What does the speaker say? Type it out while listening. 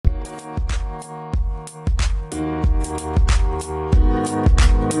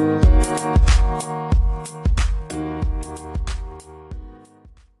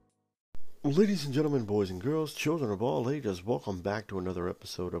and gentlemen, boys and girls, children of all ages, welcome back to another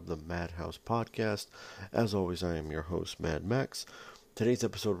episode of the Madhouse Podcast. As always, I am your host, Mad Max. Today's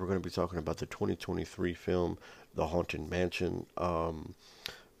episode, we're going to be talking about the 2023 film, The Haunted Mansion.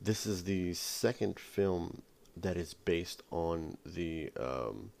 This is the second film that is based on the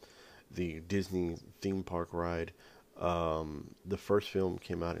Disney theme park ride. The first film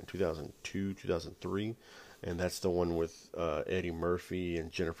came out in 2002, 2003, and that's the one with Eddie Murphy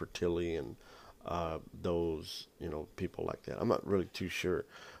and Jennifer Tilly and those, people like that. I'm not really too sure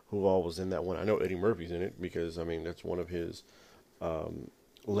who all was in that one. I know Eddie Murphy's in it because, that's one of his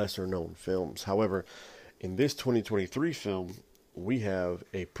lesser known films. However, in this 2023 film, we have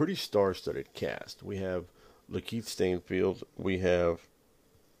a pretty star-studded cast. We have LaKeith Stanfield. It's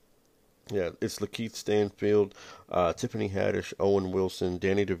LaKeith Stanfield, Tiffany Haddish, Owen Wilson,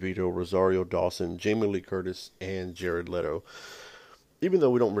 Danny DeVito, Rosario Dawson, Jamie Lee Curtis, and Jarod Leto. Even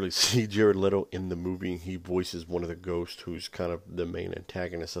though we don't really see Jarod Leto in the movie, he voices one of the ghosts who's kind of the main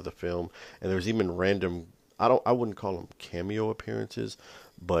antagonist of the film. And there's even random, I wouldn't call them cameo appearances,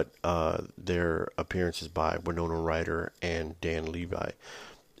 but they're appearances by Winona Ryder and Dan Levy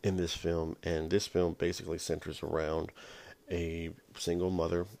in this film. And this film basically centers around a single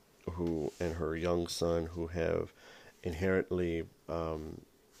mother who and her young son who have inherently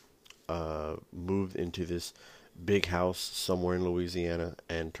moved into this big house somewhere in Louisiana,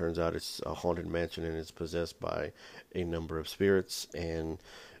 and turns out it's a haunted mansion and it's possessed by a number of spirits, and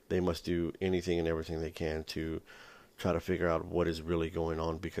they must do anything and everything they can to try to figure out what is really going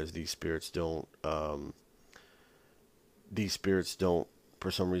on, because these spirits don't for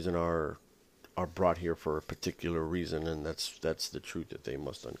some reason are brought here for a particular reason, and that's the truth that they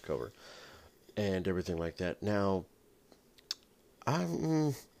must uncover and everything like that. Now,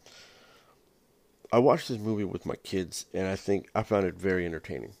 I watched this movie with my kids, and I think I found it very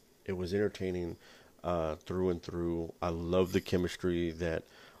entertaining. It was entertaining through and through. I love the chemistry that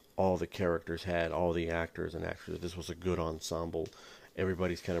all the characters had, all the actors and actresses. This was a good ensemble.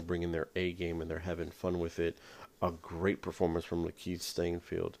 Everybody's kind of bringing their A game, and they're having fun with it. A great performance from LaKeith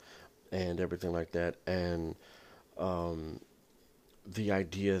Stanfield and everything like that. And the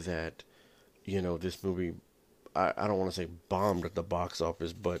idea that, this movie, I don't want to say bombed at the box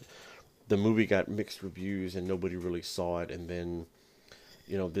office, but the movie got mixed reviews and nobody really saw it. And then,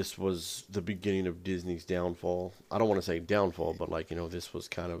 this was the beginning of Disney's downfall. I don't want to say downfall, but this was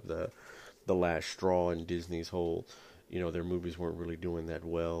kind of the last straw in Disney's whole, their movies weren't really doing that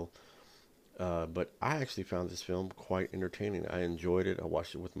well. But I actually found this film quite entertaining. I enjoyed it. I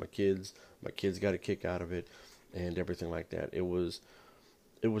watched it with my kids. My kids got a kick out of it and everything like that. It was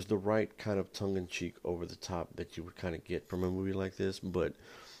the right kind of tongue-in-cheek, over the top that you would kind of get from a movie like this, but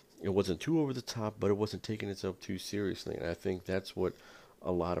it wasn't too over the top, but it wasn't taking itself too seriously. And I think that's what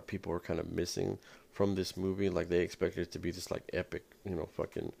a lot of people are kind of missing from this movie. Like, they expected it to be this like epic,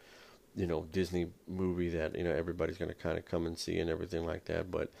 fucking, Disney movie that, everybody's going to kind of come and see and everything like that.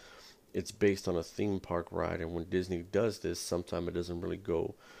 But it's based on a theme park ride. And when Disney does this, sometimes it doesn't really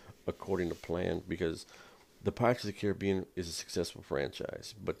go according to plan, because the Pirates of the Caribbean is a successful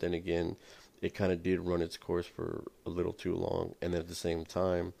franchise. But then again, it kind of did run its course for a little too long. And then at the same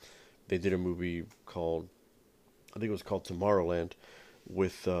time, they did a movie called, I think it was called Tomorrowland,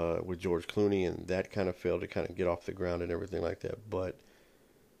 with George Clooney, and that kind of failed to kind of get off the ground and everything like that. But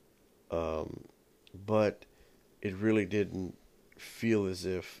it really didn't feel as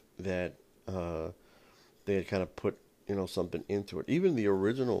if that they had kind of put something into it. Even the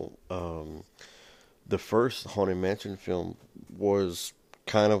original, the first Haunted Mansion film was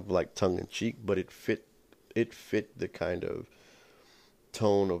kind of like tongue-in-cheek, but it fit the kind of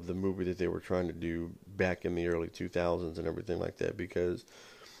tone of the movie that they were trying to do back in the early 2000s and everything like that, because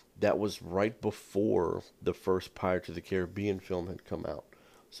that was right before the first Pirates of the Caribbean film had come out.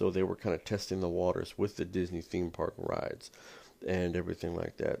 So they were kind of testing the waters with the Disney theme park rides and everything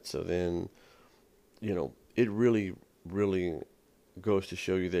like that. So then, it really, really goes to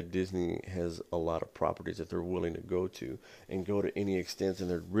show you that Disney has a lot of properties that they're willing to go to and go to any extent, and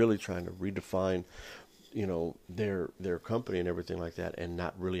they're really trying to redefine their company and everything like that, and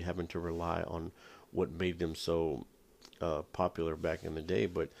not really having to rely on what made them so popular back in the day.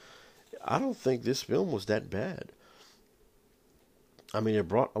 But I don't think this film was that bad. It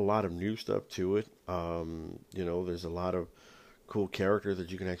brought a lot of new stuff to it. There's a lot of cool characters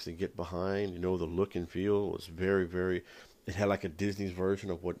that you can actually get behind. The look and feel was very, very, it had like a Disney's version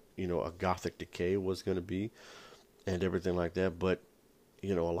of what, a Gothic Decay was going to be and everything like that. But,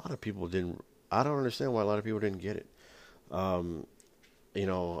 a lot of people didn't, I don't understand why a lot of people didn't get it.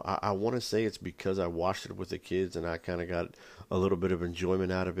 I want to say it's because I watched it with the kids and I kind of got a little bit of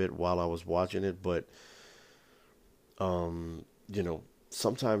enjoyment out of it while I was watching it. But, um, you know,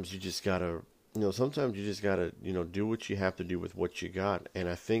 sometimes you just gotta, sometimes you just gotta, do what you have to do with what you got. And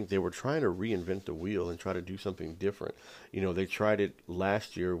I think they were trying to reinvent the wheel and try to do something different. They tried it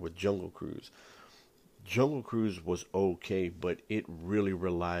last year with Jungle Cruise. Jungle Cruise was okay, but it really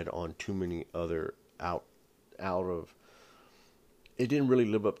relied on too many other out of it didn't really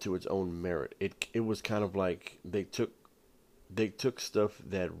live up to its own merit. It was kind of like they took stuff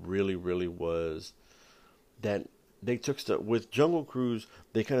that really was that they took stuff with Jungle Cruise.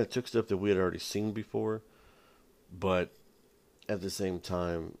 They kind of took stuff that we had already seen before, but at the same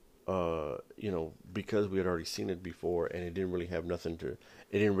time, because we had already seen it before, and it didn't really have nothing to,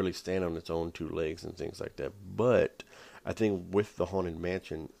 it didn't really stand on its own two legs and things like that. But I think with the Haunted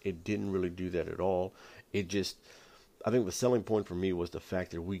Mansion, it didn't really do that at all. It just, I think the selling point for me was the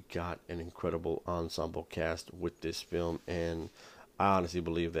fact that we got an incredible ensemble cast with this film, and I honestly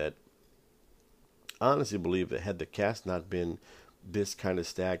believe that had the cast not been this kind of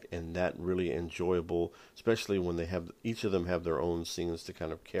stacked and that really enjoyable, especially when they have each of them have their own scenes to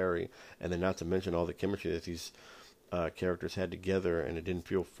kind of carry, and then not to mention all the chemistry that these characters had together, and it didn't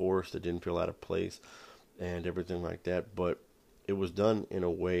feel forced, it didn't feel out of place, and everything like that. But it was done in a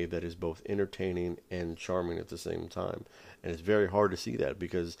way that is both entertaining and charming at the same time. And it's very hard to see that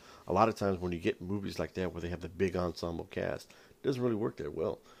because a lot of times when you get movies like that where they have the big ensemble cast, it doesn't really work that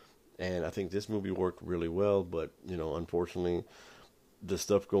well. And I think this movie worked really well, but unfortunately, the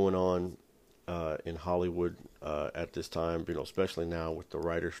stuff going on in Hollywood at this time, especially now with the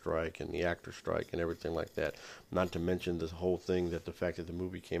writer strike and the actor strike and everything like that. Not to mention this whole thing that the fact that the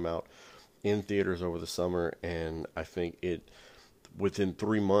movie came out in theaters over the summer, and I think it within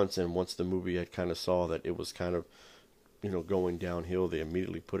 3 months, and once the movie had kind of saw that it was kind of going downhill, they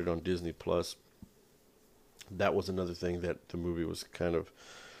immediately put it on Disney Plus. That was another thing that the movie was kind of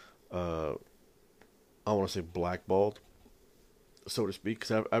I want to say blackballed, so to speak,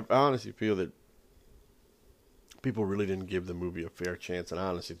 because I honestly feel that people really didn't give the movie a fair chance, and I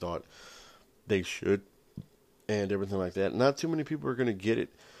honestly thought they should, and everything like that. Not too many people are going to get it.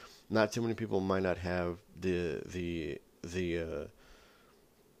 Not too many people might not have the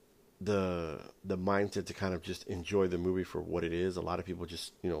mindset to kind of just enjoy the movie for what it is. A lot of people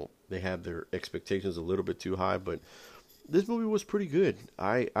just they have their expectations a little bit too high, but this movie was pretty good.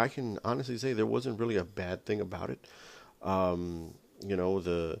 I can honestly say there wasn't really a bad thing about it. Um, you know,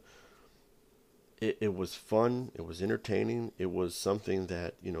 the it was fun. It was entertaining. It was something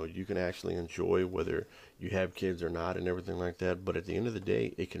that you can actually enjoy whether you have kids or not and everything like that. But at the end of the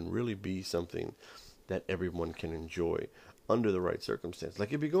day, it can really be something that everyone can enjoy under the right circumstance.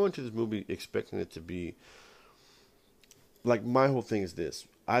 Like if you go into this movie expecting it to be like my whole thing is this: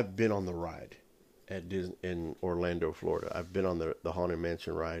 I've been on the ride at Disney in Orlando, Florida. I've been on the Haunted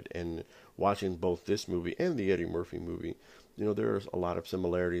Mansion ride, and watching both this movie and the Eddie Murphy movie, there's a lot of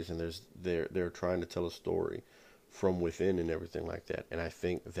similarities, and they're trying to tell a story from within and everything like that. And I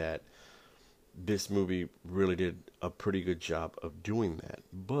think that this movie really did a pretty good job of doing that.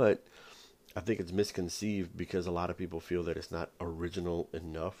 But I think it's misconceived because a lot of people feel that it's not original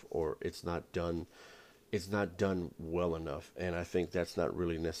enough, or it's not done well enough. And I think that's not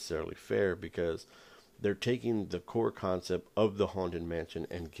really necessarily fair because they're taking the core concept of the Haunted Mansion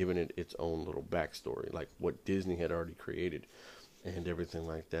and giving it its own little backstory, like what Disney had already created and everything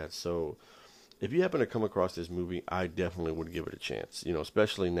like that. So if you happen to come across this movie, I definitely would give it a chance,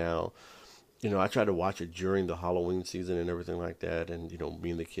 especially now. I tried to watch it during the Halloween season and everything like that. And,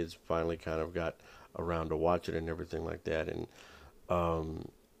 me and the kids finally kind of got around to watch it and everything like that. And um,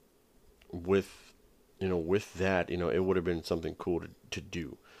 with that, it would have been something cool to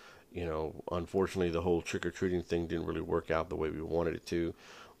do. Unfortunately, the whole trick-or-treating thing didn't really work out the way we wanted it to.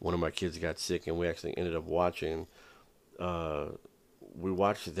 One of my kids got sick, and we actually ended up watching, uh, we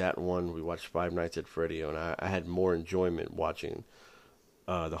watched that one. We watched Five Nights at Freddy, and I had more enjoyment watching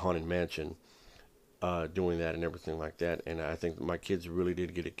the Haunted Mansion, doing that and everything like that. And I think my kids really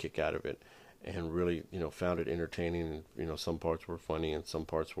did get a kick out of it and really, found it entertaining. And, some parts were funny and some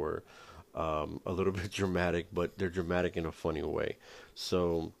parts were a little bit dramatic, but they're dramatic in a funny way.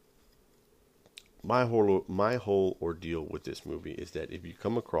 So my whole ordeal with this movie is that if you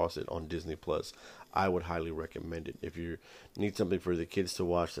come across it on Disney Plus, I would highly recommend it. If you need something for the kids to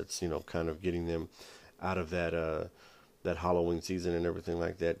watch, that's kind of getting them out of that Halloween season and everything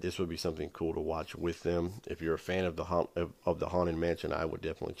like that, this would be something cool to watch with them. If you're a fan of the Haunted Mansion, I would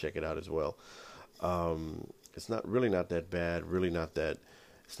definitely check it out as well. It's not that bad, really not that.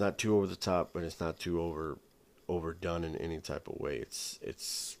 It's not too over the top, but it's not too overdone in any type of way. It's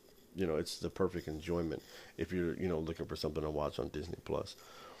it's the perfect enjoyment if you're looking for something to watch on Disney Plus.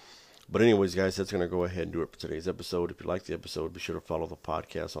 But anyways, guys, that's going to go ahead and do it for today's episode. If you like the episode, be sure to follow the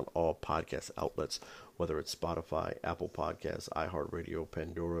podcast on all podcast outlets, whether it's Spotify, Apple Podcasts, iHeartRadio,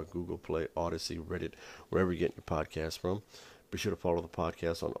 Pandora, Google Play, Odyssey, Reddit, wherever you get your podcasts from. Be sure to follow the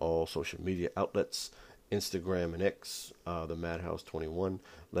podcast on all social media outlets, Instagram and X, the Madhouse 21.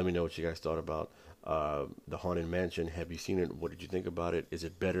 Let me know what you guys thought about the Haunted Mansion. Have you seen it? What did you think about it? Is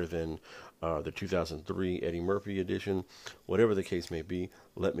it better than the 2003 Eddie Murphy edition? Whatever the case may be,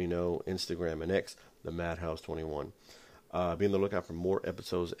 let me know. Instagram and X, the Madhouse 21. Be on the lookout for more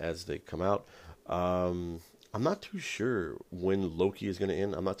episodes as they come out. I'm not too sure when Loki is going to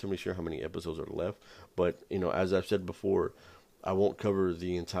end. I'm not too sure how many episodes are left. But, as I've said before, I won't cover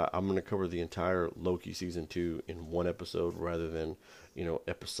the entire. I'm going to cover the entire Loki season 2 in one episode rather than,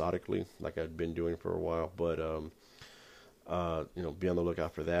 episodically like I've been doing for a while. But be on the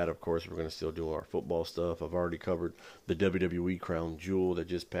lookout for that. Of course, we're going to still do our football stuff. I've already covered the WWE Crown Jewel that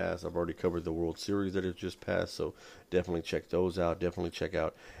just passed. I've already covered the World Series that has just passed. So definitely check those out. Definitely check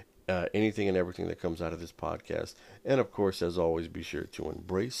out anything and everything that comes out of this podcast. And of course, as always, be sure to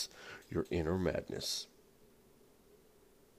embrace your inner madness.